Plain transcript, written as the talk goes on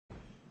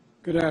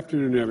Good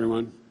afternoon,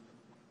 everyone.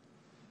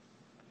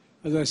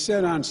 As I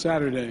said on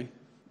Saturday,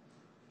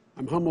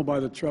 I'm humbled by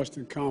the trust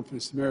and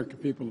confidence the American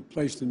people have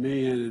placed in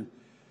me and in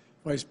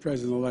Vice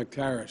President-elect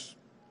Harris.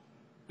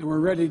 And we're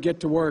ready to get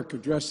to work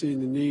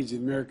addressing the needs of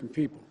the American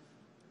people.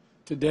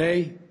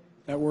 Today,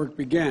 that work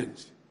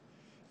begins.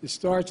 It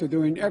starts with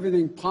doing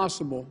everything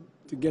possible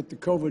to get the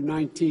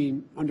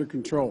COVID-19 under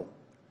control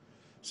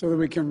so that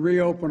we can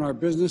reopen our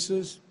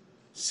businesses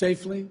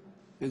safely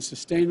and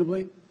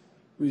sustainably,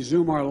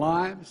 resume our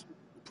lives,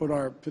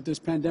 put this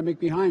pandemic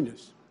behind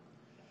us.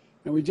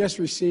 And we just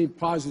received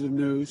positive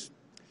news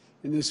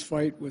in this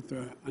fight with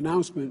the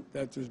announcement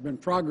that there's been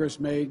progress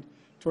made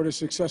toward a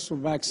successful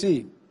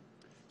vaccine.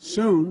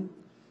 Soon,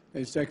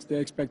 the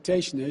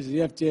expectation is the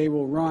FDA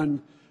will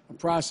run a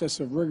process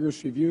of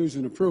rigorous reviews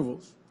and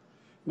approvals.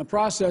 And the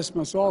process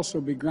must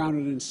also be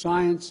grounded in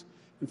science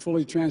and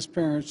fully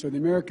transparent so the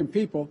American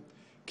people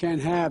can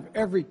have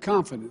every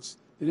confidence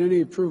that any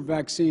approved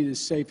vaccine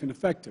is safe and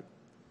effective.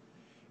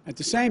 At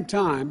the same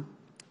time,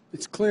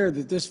 it's clear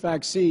that this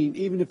vaccine,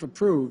 even if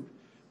approved,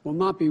 will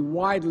not be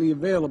widely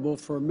available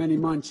for many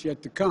months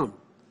yet to come.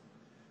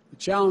 The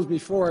challenge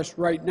before us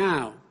right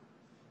now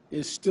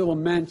is still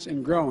immense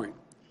and growing.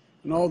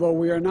 And although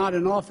we are not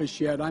in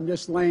office yet, I'm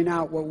just laying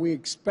out what we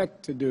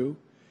expect to do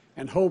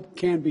and hope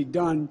can be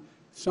done,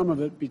 some of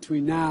it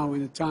between now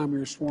and the time we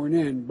are sworn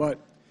in. But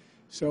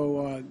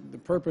so the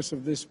purpose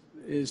of this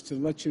is to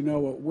let you know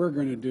what we're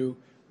going to do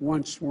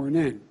once sworn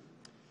in.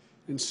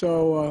 And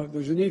so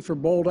there's a need for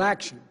bold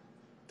action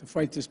to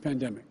fight this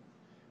pandemic.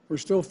 We're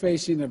still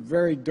facing a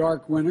very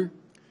dark winter.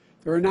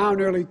 There are now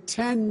nearly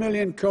 10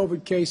 million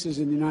COVID cases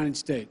in the United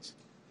States.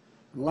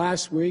 And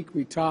last week,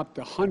 we topped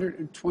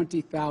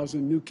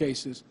 120,000 new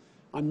cases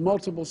on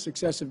multiple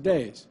successive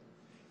days.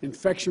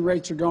 Infection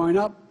rates are going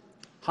up,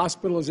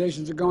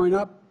 hospitalizations are going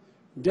up,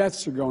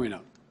 deaths are going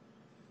up.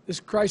 This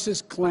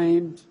crisis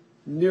claimed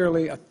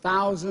nearly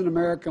 1,000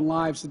 American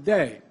lives a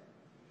day,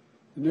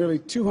 and nearly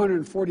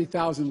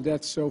 240,000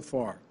 deaths so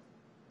far.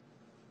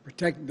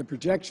 The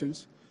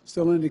projections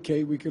still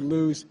indicate we could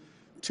lose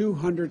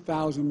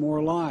 200,000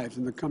 more lives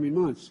in the coming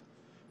months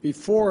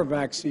before a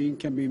vaccine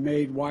can be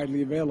made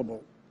widely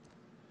available.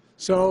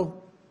 So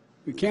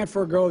we can't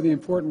forego the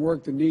important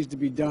work that needs to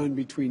be done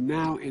between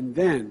now and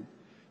then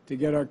to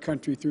get our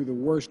country through the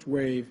worst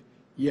wave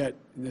yet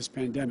in this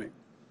pandemic,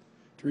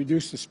 to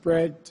reduce the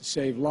spread, to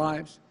save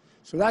lives.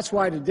 So that's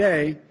why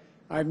today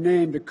I've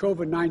named a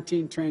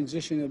COVID-19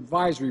 Transition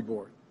Advisory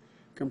Board,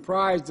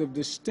 comprised of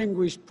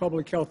distinguished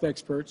public health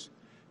experts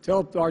to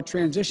help our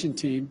transition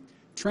team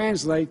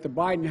translate the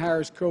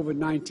Biden-Harris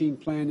COVID-19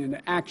 plan into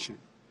action,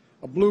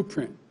 a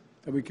blueprint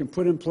that we can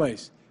put in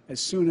place as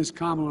soon as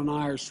Kamala and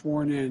I are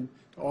sworn in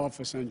to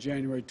office on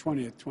January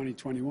 20th,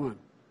 2021.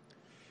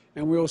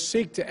 And we'll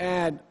seek to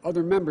add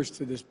other members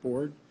to this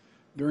board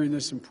during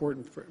this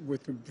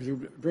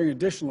bring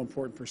additional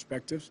important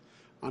perspectives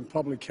on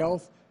public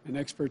health and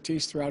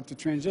expertise throughout the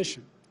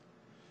transition.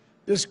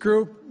 This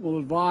group will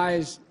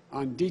advise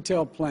on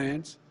detailed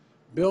plans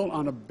built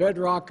on a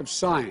bedrock of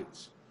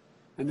science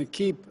and to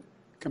keep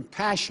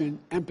compassion,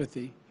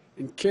 empathy,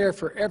 and care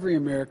for every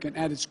American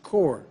at its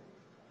core,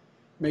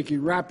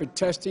 making rapid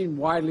testing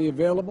widely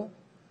available,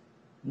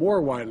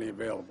 more widely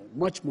available,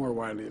 much more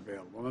widely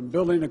available, and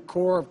building a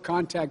core of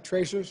contact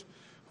tracers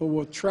who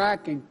will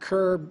track and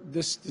curb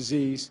this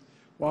disease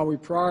while we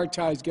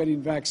prioritize getting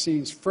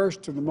vaccines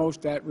first to the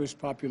most at-risk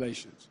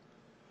populations.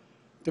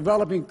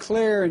 Developing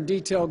clear and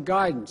detailed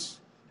guidance,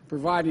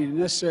 providing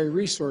the necessary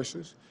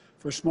resources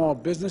for small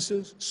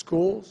businesses,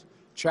 schools,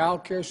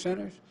 child care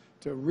centers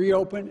to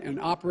reopen and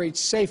operate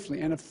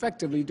safely and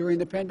effectively during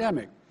the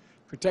pandemic,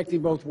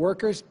 protecting both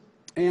workers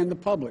and the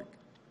public.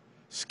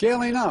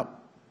 Scaling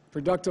up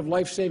productive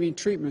life-saving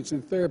treatments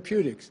and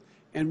therapeutics,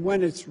 and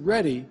when it's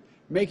ready,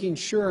 making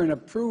sure an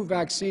approved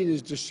vaccine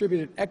is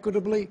distributed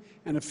equitably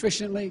and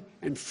efficiently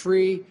and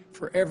free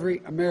for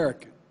every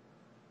American.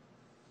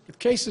 With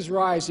cases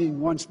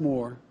rising once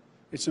more,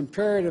 it's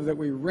imperative that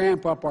we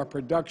ramp up our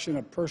production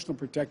of personal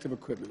protective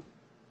equipment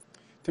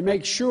to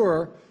make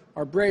sure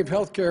our brave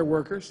healthcare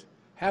workers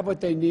have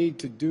what they need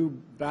to do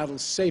battle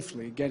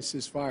safely against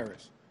this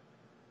virus.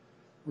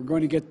 We're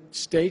going to get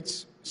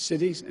states,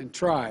 cities, and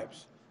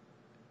tribes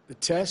the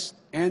tests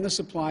and the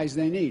supplies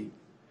they need.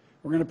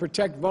 We're going to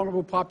protect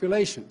vulnerable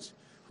populations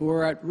who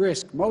are at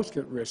risk, most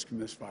at risk from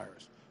this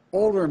virus,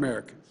 older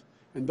Americans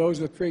and those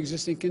with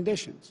pre-existing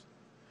conditions.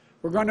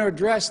 We're going to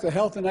address the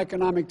health and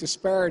economic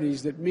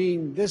disparities that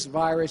mean this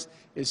virus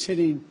is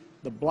hitting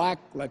the Black,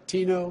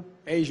 Latino,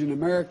 Asian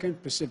American,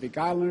 Pacific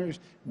Islanders,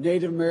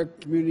 Native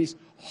American communities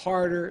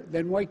harder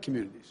than white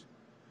communities.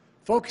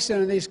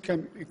 Focusing on these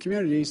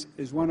communities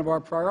is one of our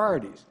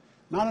priorities,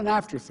 not an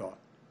afterthought.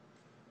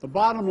 The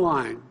bottom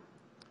line,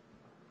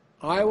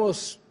 I will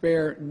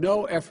spare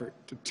no effort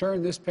to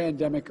turn this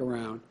pandemic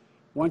around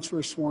once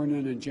we're sworn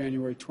in on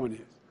January 20th,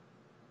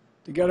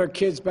 to get our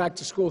kids back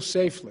to school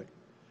safely,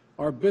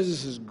 our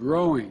businesses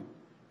growing,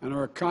 and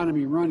our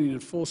economy running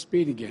at full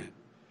speed again,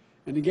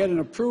 and to get an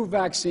approved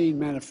vaccine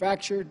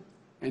manufactured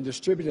and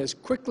distributed as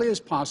quickly as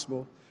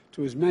possible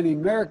to as many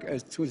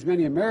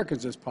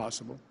Americans as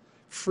possible,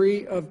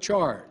 free of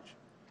charge.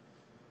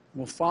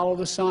 We'll follow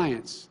the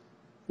science.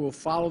 We'll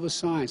follow the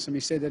science. Let me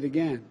say that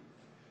again.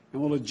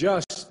 And we'll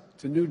adjust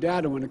to new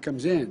data when it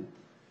comes in.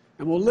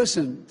 And we'll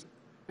listen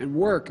and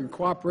work in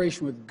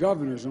cooperation with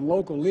governors and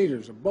local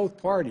leaders of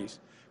both parties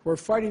who are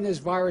fighting this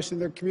virus in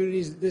their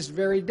communities this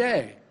very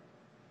day.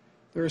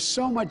 There is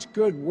so much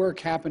good work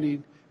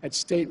happening at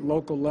state and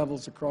local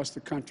levels across the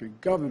country.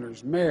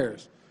 Governors,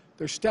 mayors,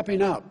 they're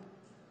stepping up.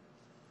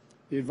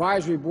 The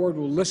advisory board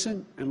will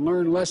listen and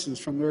learn lessons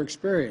from their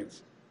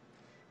experience.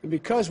 And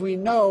because we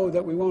know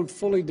that we won't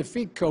fully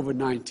defeat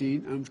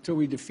COVID-19 until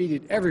we defeat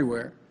it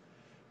everywhere,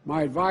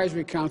 my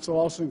advisory council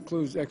also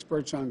includes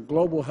experts on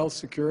global health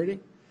security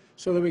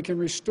so that we can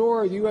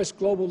restore U.S.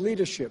 global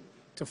leadership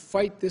to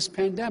fight this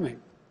pandemic.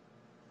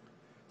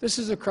 This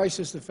is a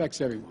crisis that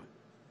affects everyone.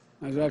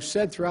 As I've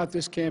said throughout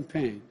this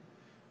campaign,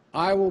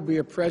 I will be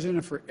a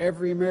president for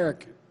every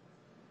American.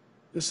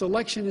 This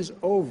election is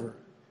over.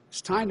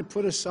 It's time to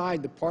put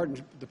aside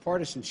the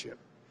partisanship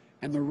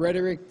and the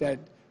rhetoric that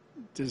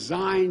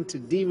designed to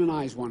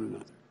demonize one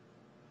another.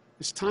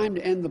 It's time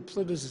to end the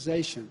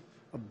politicization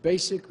of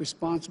basic,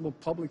 responsible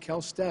public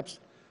health steps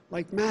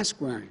like mask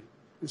wearing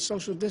and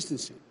social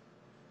distancing.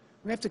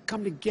 We have to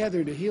come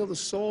together to heal the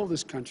soul of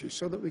this country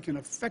so that we can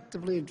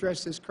effectively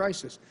address this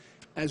crisis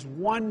as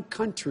one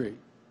country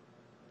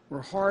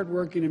where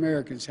hardworking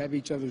Americans have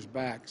each other's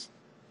backs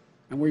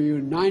and we're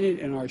united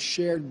in our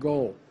shared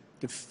goal,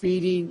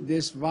 defeating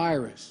this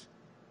virus.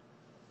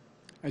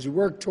 As we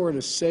work toward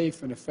a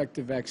safe and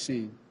effective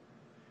vaccine,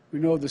 we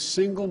know the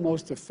single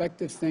most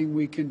effective thing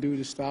we can do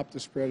to stop the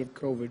spread of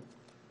COVID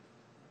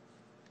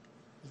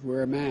is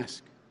wear a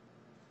mask.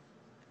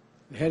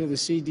 The head of the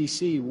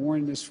CDC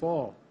warned this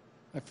fall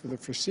that for the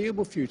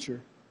foreseeable future,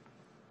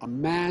 a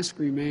mask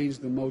remains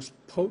the most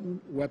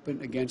potent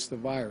weapon against the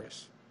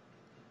virus.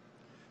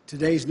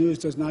 Today's news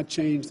does not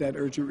change that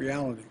urgent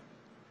reality.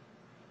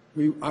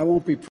 I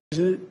won't be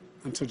president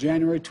until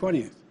January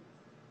 20th,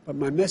 but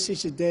my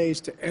message today is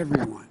to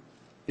everyone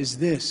is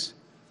this.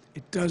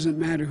 It doesn't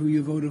matter who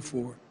you voted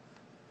for,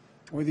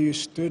 where you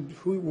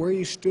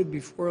stood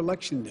before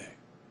Election Day.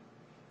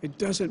 It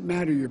doesn't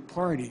matter your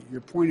party,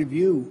 your point of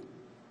view.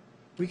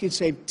 We could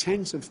save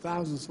tens of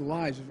thousands of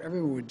lives if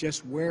everyone would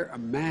just wear a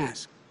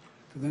mask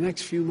for the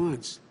next few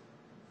months.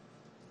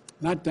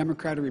 Not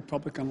Democrat or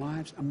Republican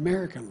lives,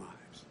 American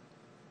lives.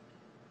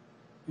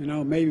 You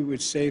know, maybe it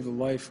would save the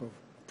life of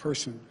a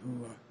person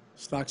who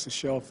stocks the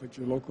shelf at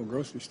your local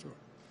grocery store.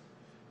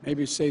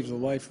 Maybe it saves the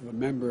life of a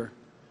member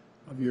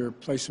of your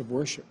place of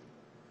worship.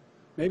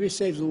 Maybe it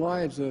saves the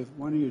lives of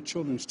one of your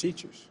children's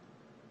teachers.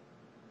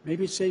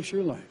 Maybe it saves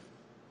your life.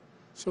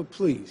 So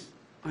please,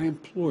 I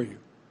implore you,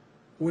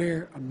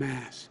 wear a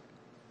mask.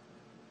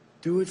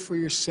 Do it for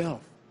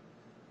yourself.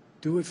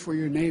 Do it for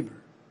your neighbor.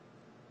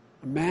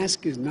 A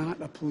mask is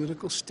not a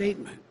political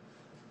statement,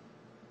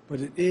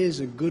 but it is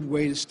a good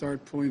way to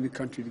start pulling the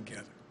country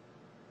together.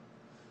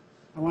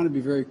 I want to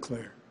be very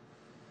clear.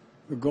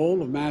 The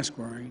goal of mask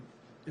wearing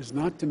is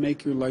not to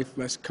make your life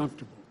less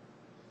comfortable.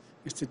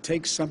 It's to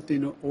take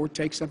something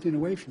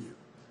away from you.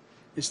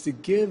 It's to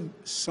give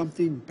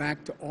something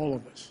back to all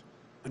of us,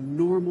 a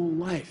normal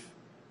life.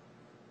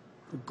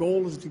 The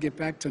goal is to get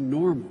back to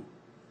normal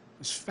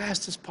as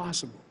fast as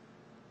possible.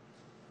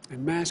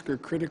 And masks are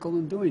critical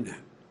in doing that.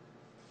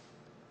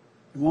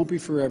 It won't be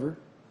forever,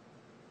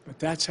 but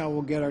that's how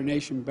we'll get our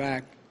nation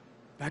back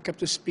up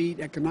to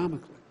speed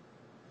economically,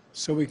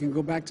 so we can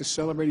go back to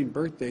celebrating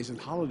birthdays and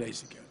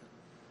holidays together,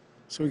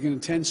 so we can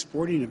attend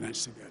sporting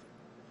events together,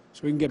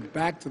 so we can get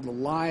back to the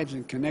lives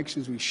and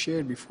connections we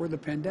shared before the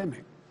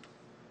pandemic.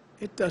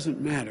 It doesn't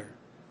matter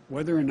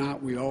whether or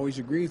not we always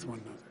agree with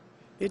one another.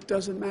 It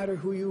doesn't matter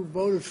who you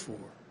voted for.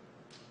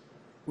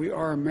 We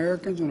are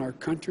Americans and our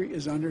country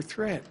is under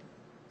threat.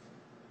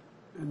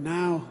 And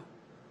now,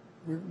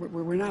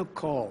 we're now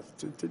called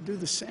to do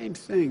the same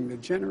thing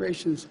that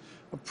generations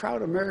of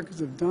proud Americans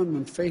have done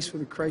when faced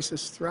with a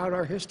crisis throughout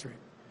our history.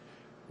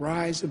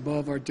 Rise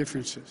above our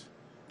differences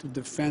to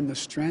defend the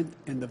strength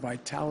and the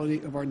vitality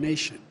of our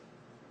nation.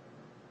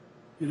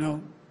 You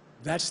know,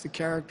 that's the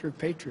character of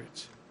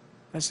patriots.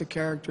 That's the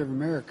character of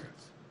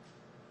Americans.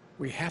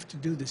 We have to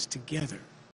do this together.